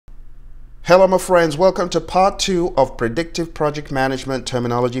Hello my friends, welcome to part 2 of Predictive Project Management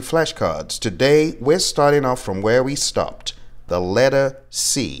Terminology Flashcards. Today we're starting off from where we stopped, the letter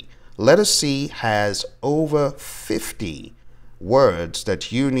C. Letter C has over 50 words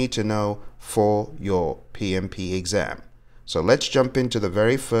that you need to know for your PMP exam. So let's jump into the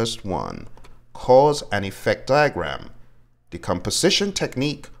very first one, cause and effect diagram, decomposition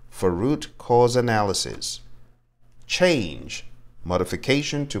technique for root cause analysis, change,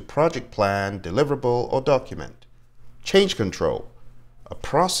 modification to project plan, deliverable, or document. Change control, a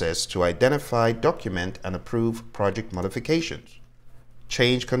process to identify, document, and approve project modifications.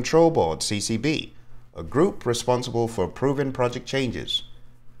 Change control board, CCB, a group responsible for approving project changes.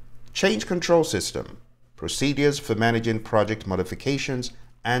 Change control system, procedures for managing project modifications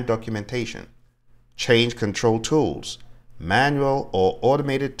and documentation. Change control tools, manual or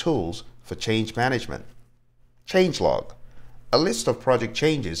automated tools for change management. Change log, a list of project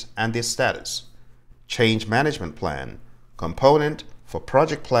changes and their status. Change management plan, component for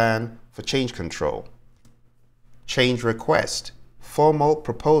project plan for change control. Change request, formal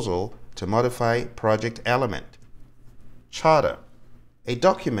proposal to modify project element. Charter, a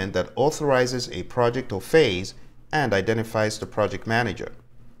document that authorizes a project or phase and identifies the project manager.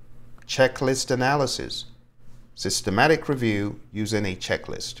 Checklist analysis, systematic review using a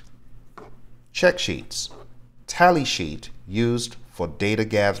checklist. Check sheets, tally sheet used for data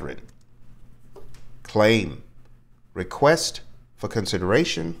gathering. Claim, request for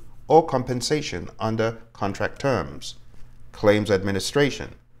consideration or compensation under contract terms. Claims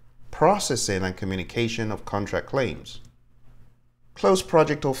administration, processing and communication of contract claims. Close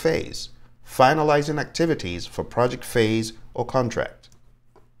project or phase, finalizing activities for project phase or contract.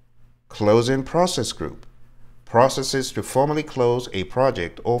 Closing process group, processes to formally close a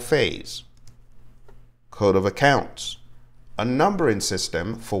project or phase. Code of accounts, a numbering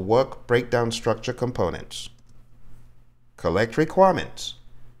system for work breakdown structure components. Collect requirements,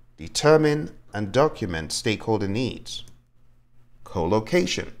 determine and document stakeholder needs.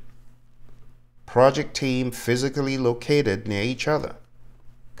 Co-location, project team physically located near each other.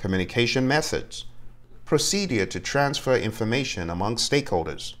 Communication methods, procedure to transfer information among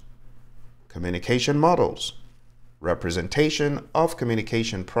stakeholders. Communication models, representation of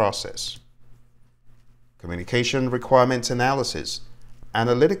communication process. Communication requirements analysis,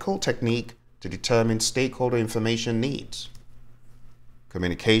 analytical technique to determine stakeholder information needs.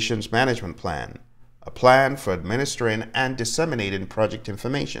 Communications management plan, a plan for administering and disseminating project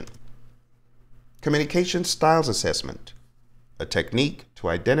information. Communication styles assessment, a technique to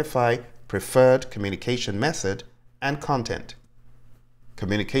identify preferred communication method and content.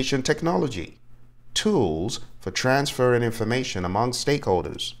 Communication technology, tools for transferring information among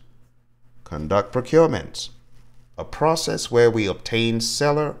stakeholders. Conduct procurements, a process where we obtain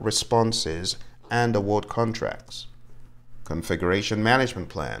seller responses and award contracts. Configuration management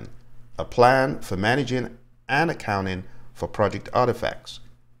plan, a plan for managing and accounting for project artifacts.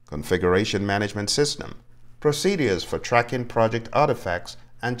 Configuration management system, procedures for tracking project artifacts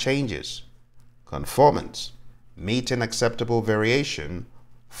and changes. Conformance, meeting acceptable variation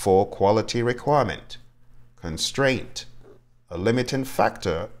for quality requirement. Constraint, a limiting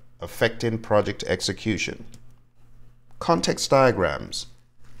factor affecting project execution. Context diagrams,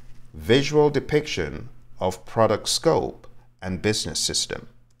 visual depiction of product scope and business system.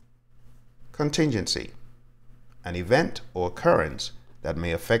 Contingency, an event or occurrence that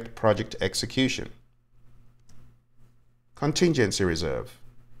may affect project execution. Contingency reserve,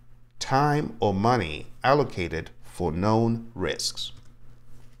 time or money allocated for known risks.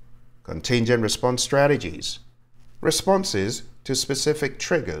 Contingent response strategies, responses to specific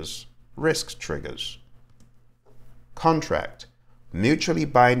triggers, risk triggers. Contract, mutually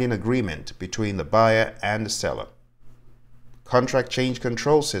binding agreement between the buyer and the seller. Contract change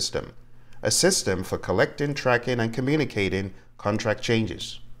control system, a system for collecting, tracking, and communicating contract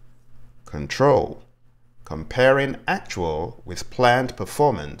changes. Control, comparing actual with planned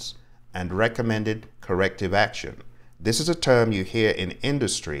performance and recommended corrective action. This is a term you hear in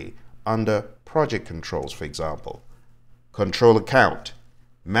industry under project controls, for example. Control account,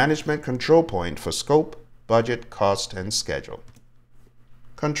 management control point for scope, budget, cost, and schedule.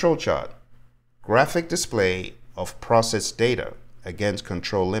 Control chart, graphic display of process data against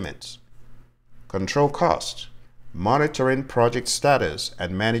control limits. Control cost, monitoring project status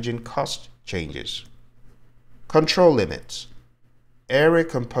and managing cost changes. Control limits, area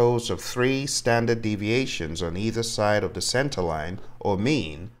composed of 3 standard deviations on either side of the center line or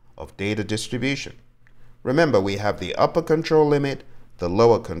mean of data distribution. Remember, we have the upper control limit, the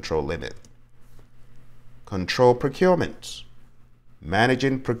lower control limit. Control procurements,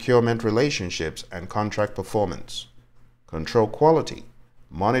 managing procurement relationships and contract performance. Control quality,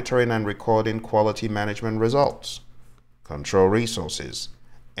 monitoring and recording quality management results. Control resources,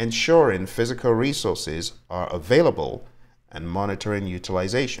 ensuring physical resources are available and monitoring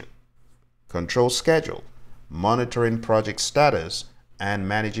utilization. Control schedule, monitoring project status and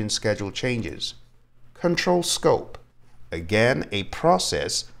managing schedule changes. Control scope, again a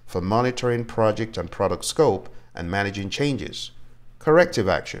process for monitoring project and product scope and managing changes. Corrective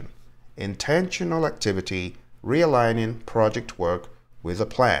action, intentional activity realigning project work with a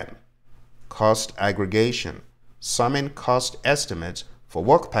plan. Cost aggregation, summing cost estimates for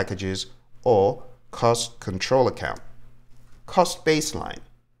work packages or cost control account. Cost baseline,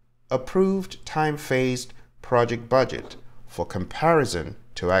 approved time-phased project budget for comparison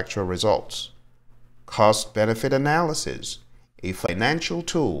to actual results. Cost benefit analysis, a financial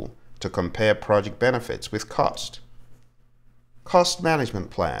tool to compare project benefits with cost. Cost management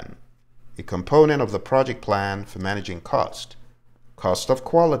plan, a component of the project plan for managing cost. Cost of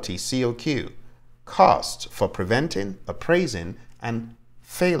quality, COQ, costs for preventing, appraising, and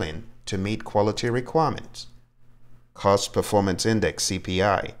failing to meet quality requirements. Cost Performance Index,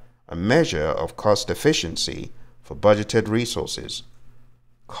 CPI, a measure of cost efficiency for budgeted resources.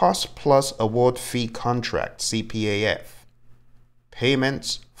 Cost Plus Award Fee Contract, CPAF.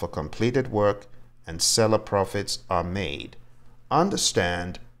 Payments for completed work and seller profits are made.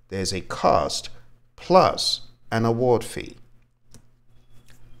 Understand there's a cost plus an award fee.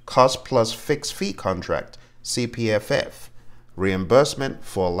 Cost Plus Fixed Fee Contract, CPFF. Reimbursement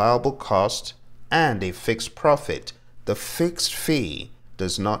for allowable cost and a fixed profit. The fixed fee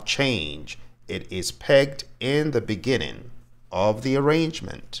does not change. It is pegged in the beginning of the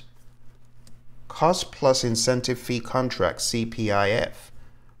arrangement. Cost Plus Incentive Fee Contract, CPIF.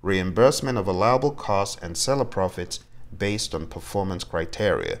 Reimbursement of allowable costs and seller profits based on performance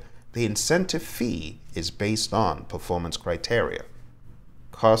criteria. The incentive fee is based on performance criteria.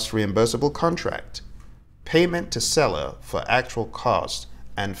 Cost Reimbursable Contract. Payment to seller for actual cost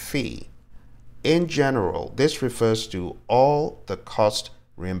and fee. In general, this refers to all the cost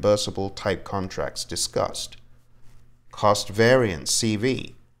reimbursable type contracts discussed. Cost variance,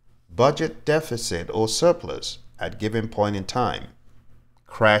 CV. Budget deficit or surplus at given point in time.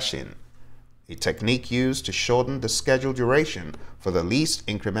 Crashing, a technique used to shorten the schedule duration for the least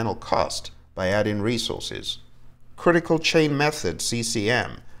incremental cost by adding resources. Critical chain method,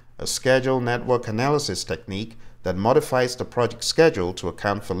 CCM, a schedule network analysis technique that modifies the project schedule to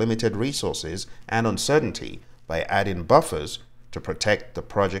account for limited resources and uncertainty by adding buffers to protect the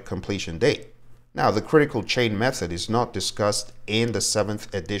project completion date. Now, the critical chain method is not discussed in the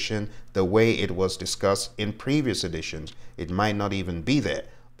 7th edition the way it was discussed in previous editions. It might not even be there,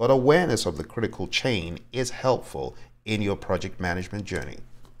 but awareness of the critical chain is helpful in your project management journey.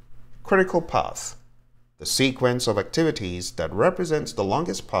 Critical path, the sequence of activities that represents the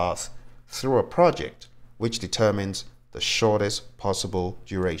longest path through a project, which determines the shortest possible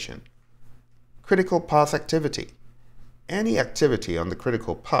duration. Critical path activity, any activity on the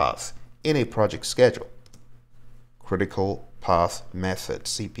critical path in a project schedule. Critical path method,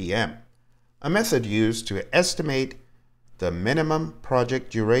 CPM, a method used to estimate the minimum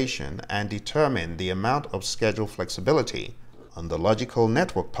project duration and determine the amount of schedule flexibility on the logical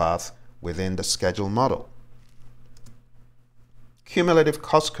network path within the schedule model. Cumulative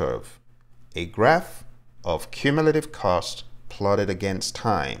cost curve, a graph of cumulative cost plotted against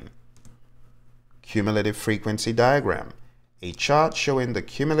time. Cumulative frequency diagram, a chart showing the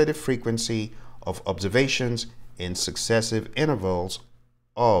cumulative frequency of observations in successive intervals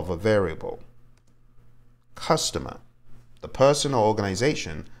of a variable. Customer, the person or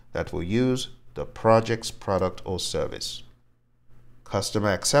organization that will use the project's product or service. Customer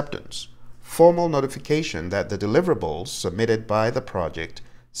acceptance, formal notification that the deliverables submitted by the project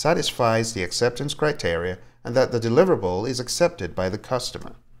satisfies the acceptance criteria and that the deliverable is accepted by the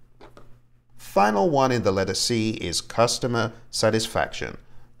customer. Final one in the letter C is customer satisfaction,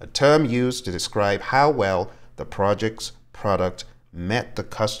 a term used to describe how well the project's product met the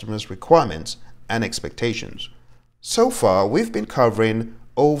customer's requirements and expectations. So far, we've been covering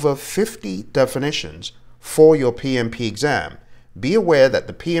over 50 definitions for your PMP exam. Be aware that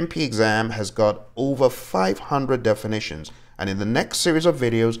the PMP exam has got over 500 definitions, and in the next series of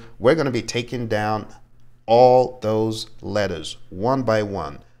videos, we're going to be taking down all those letters one by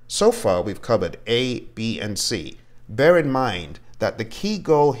one. So far, we've covered A, B, and C. Bear in mind that the key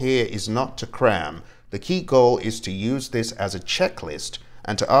goal here is not to cram. The key goal is to use this as a checklist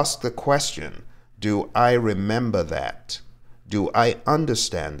and to ask the question, do I remember that? Do I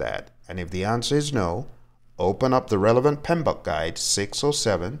understand that? And if the answer is no, open up the relevant PMBOK guide 6 or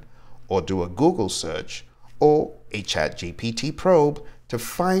 7, or do a Google search or a ChatGPT probe to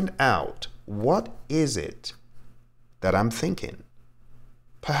find out what is it that I'm thinking.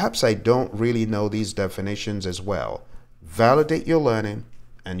 Perhaps I don't really know these definitions as well. Validate your learning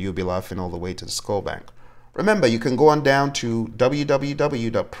and you'll be laughing all the way to the score bank. Remember, you can go on down to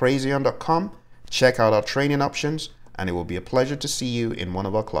www.praizion.com, check out our training options, and it will be a pleasure to see you in one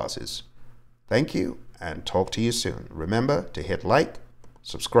of our classes. Thank you and talk to you soon. Remember to hit like,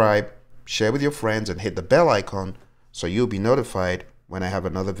 subscribe, share with your friends, and hit the bell icon so you'll be notified when I have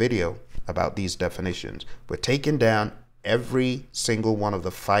another video about these definitions. We're taking down every single one of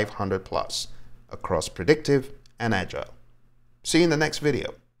the 500 plus across predictive and agile. See you in the next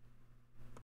video.